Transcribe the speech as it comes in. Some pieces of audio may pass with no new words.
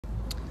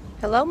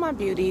Hello my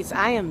beauties,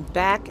 I am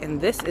back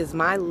and this is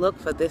my look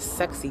for this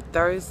sexy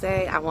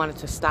Thursday. I wanted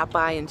to stop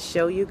by and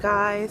show you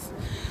guys.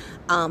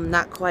 I'm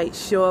not quite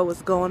sure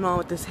what's going on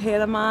with this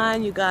hair of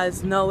mine. You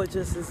guys know it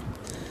just is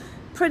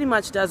pretty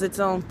much does its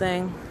own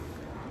thing.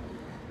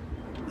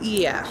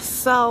 Yeah,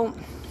 so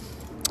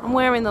I'm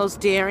wearing those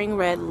Daring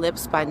Red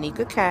Lips by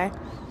Nika K.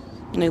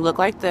 And they look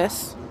like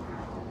this.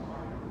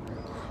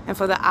 And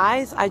for the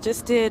eyes, I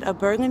just did a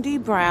burgundy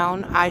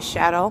brown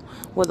eyeshadow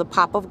with a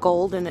pop of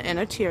gold in the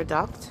inner tear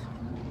duct.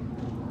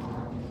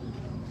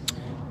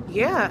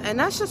 Yeah, and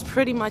that's just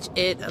pretty much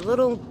it. A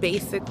little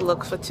basic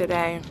look for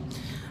today.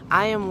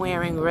 I am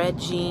wearing red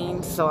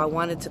jeans, so I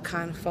wanted to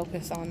kind of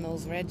focus on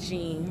those red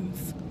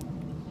jeans.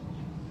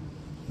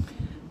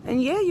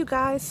 And yeah, you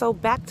guys, so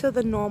back to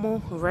the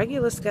normal,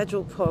 regular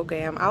scheduled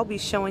program. I'll be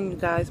showing you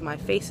guys my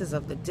faces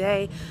of the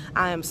day.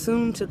 I am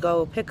soon to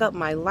go pick up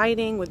my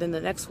lighting within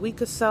the next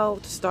week or so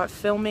to start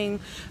filming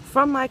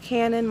from my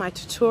Canon, my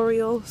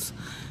tutorials.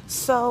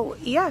 So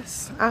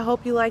yes, I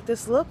hope you like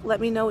this look. Let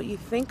me know what you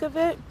think of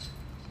it.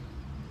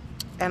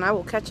 And I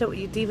will catch up with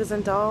you divas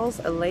and dolls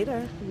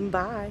later.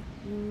 Bye.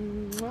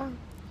 Mwah.